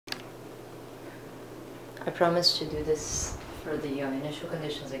I promised to do this for the initial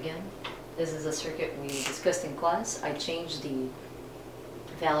conditions again. This is a circuit we discussed in class. I changed the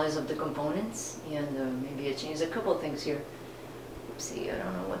values of the components, and maybe I changed a couple of things here. Let's see, I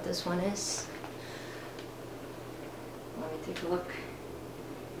don't know what this one is. Let me take a look.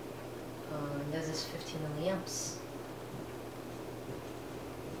 This is 50 milliamps.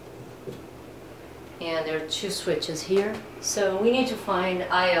 And there are two switches here. So we need to find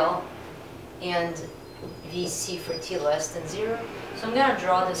IL and VC for t less than 0. So I'm going to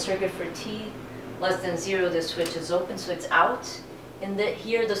draw the circuit for t less than 0. The switch is open, so it's out. And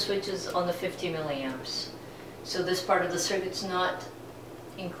here the switch is on the 50 milliamps. So this part of the circuit's not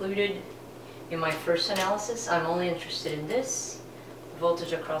included in my first analysis. I'm only interested in this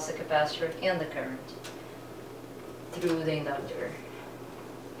voltage across the capacitor and the current through the inductor.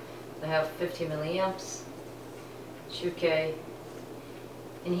 I have 50 milliamps, 2K,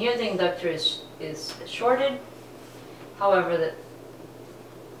 and here the inductor is shorted. However, the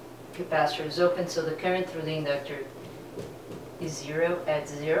capacitor is open, so the current through the inductor is 0 at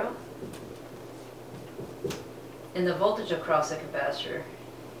 0. And the voltage across the capacitor,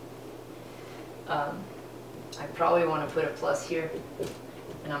 I probably want to put a plus here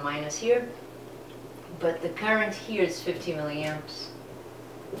and a minus here, but the current here is 50 milliamps.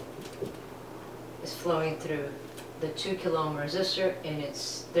 Is flowing through the 2 kilo ohm resistor, and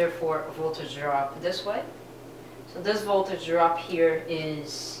it's therefore a voltage drop this way. So this voltage drop here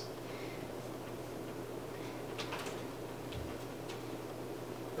is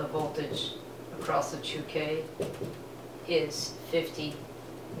the voltage across the 2K is 50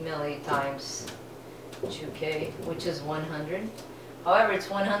 milli times 2K, which is 100. However, it's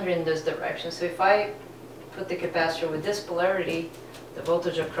 100 in this direction. So if I put the capacitor with this polarity, the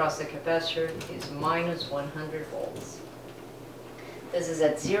voltage across the capacitor is minus 100 volts. This is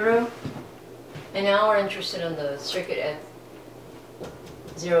at 0. And now we're interested in the circuit at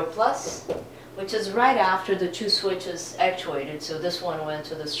 0 plus, which is right after the two switches actuated. So this one went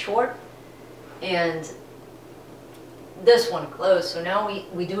to this short, and this one closed. So now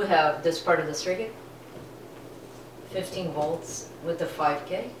we do have this part of the circuit, 15 volts with the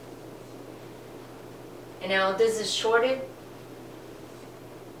 5K. And now this is shorted,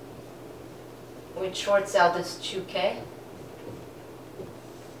 which shorts out this 2K.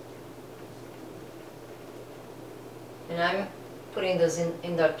 And I'm putting this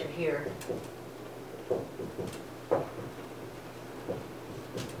inductor here.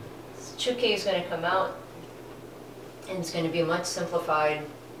 This 2K is going to come out, and it's going to be much simplified.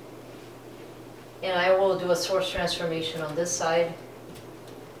 And I will do a source transformation on this side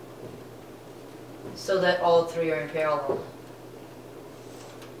so that all three are in parallel.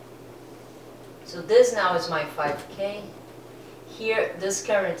 So this now is my 5K. Here, this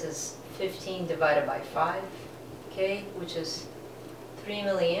current is 15 divided by 5K, which is 3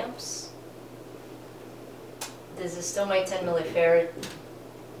 milliamps. This is still my 10 millifarad.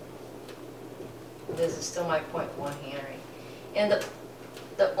 This is still my 0.1 Henry. And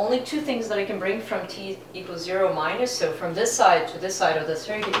the only two things that I can bring from t equals 0 minus, so from this side to this side of the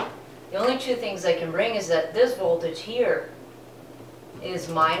circuit, the only two things I can bring is that this voltage here is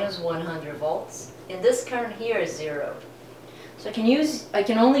minus 100 volts, and this current here is 0. So I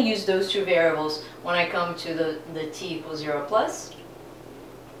can only use those two variables when I come to the t equals 0 plus.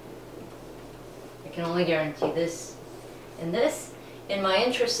 I can only guarantee this and this, and my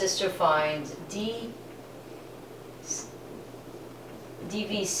interest is to find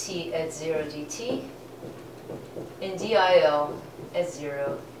dVC at 0 dt and DIL at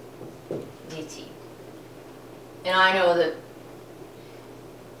 0 dt. And I know that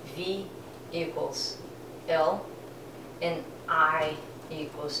V equals L and I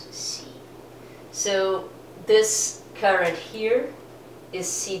equals C. So this current here is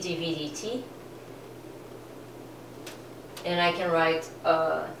C dV dt, and I can write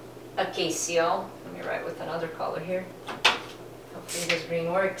a KCL. Let me write with another color here. Hopefully this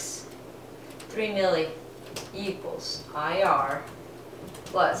green works. 3 milli equals IR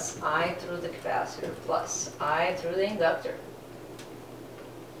plus I through the capacitor plus I through the inductor.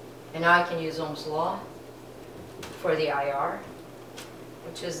 And now I can use Ohm's law for the IR,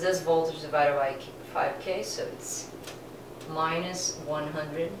 which is this voltage divided by 5K, so it's minus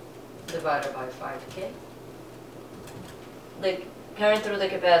 100 divided by 5K. The current through the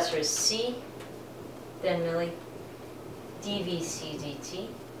capacitor is C, 10 milli, dVC dt.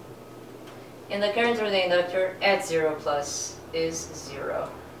 And the current through the inductor at 0 plus is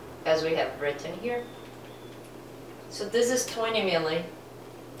 0, as we have written here. So this is 20 milli.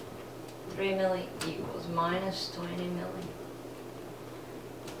 3 milli equals minus 20 milli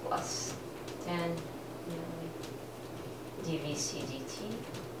plus 10 milli dVc dt.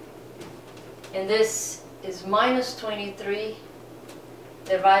 And this is minus 23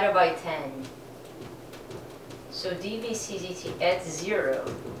 divided by 10. So dVc dt at 0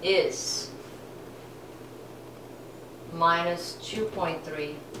 is minus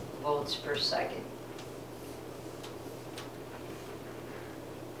 2.3 volts per second.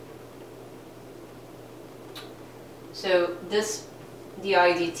 So this di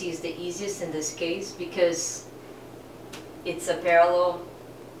dt is the easiest in this case because it's a parallel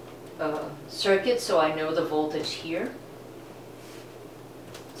circuit, so I know the voltage here.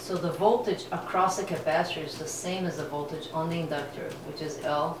 So the voltage across the capacitor is the same as the voltage on the inductor, which is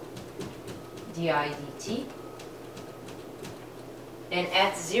L di dt. And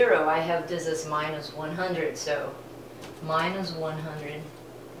at 0, I have this as minus 100, so minus 100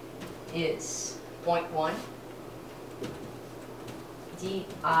 is 0.1 dIL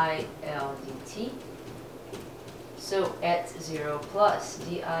dt. So at 0 plus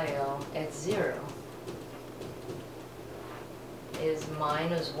dIL at 0 is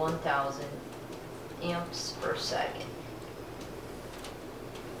minus 1000 amps per second.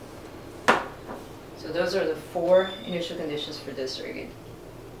 So those are the 4 initial conditions for this circuit.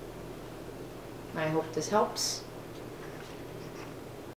 I hope this helps.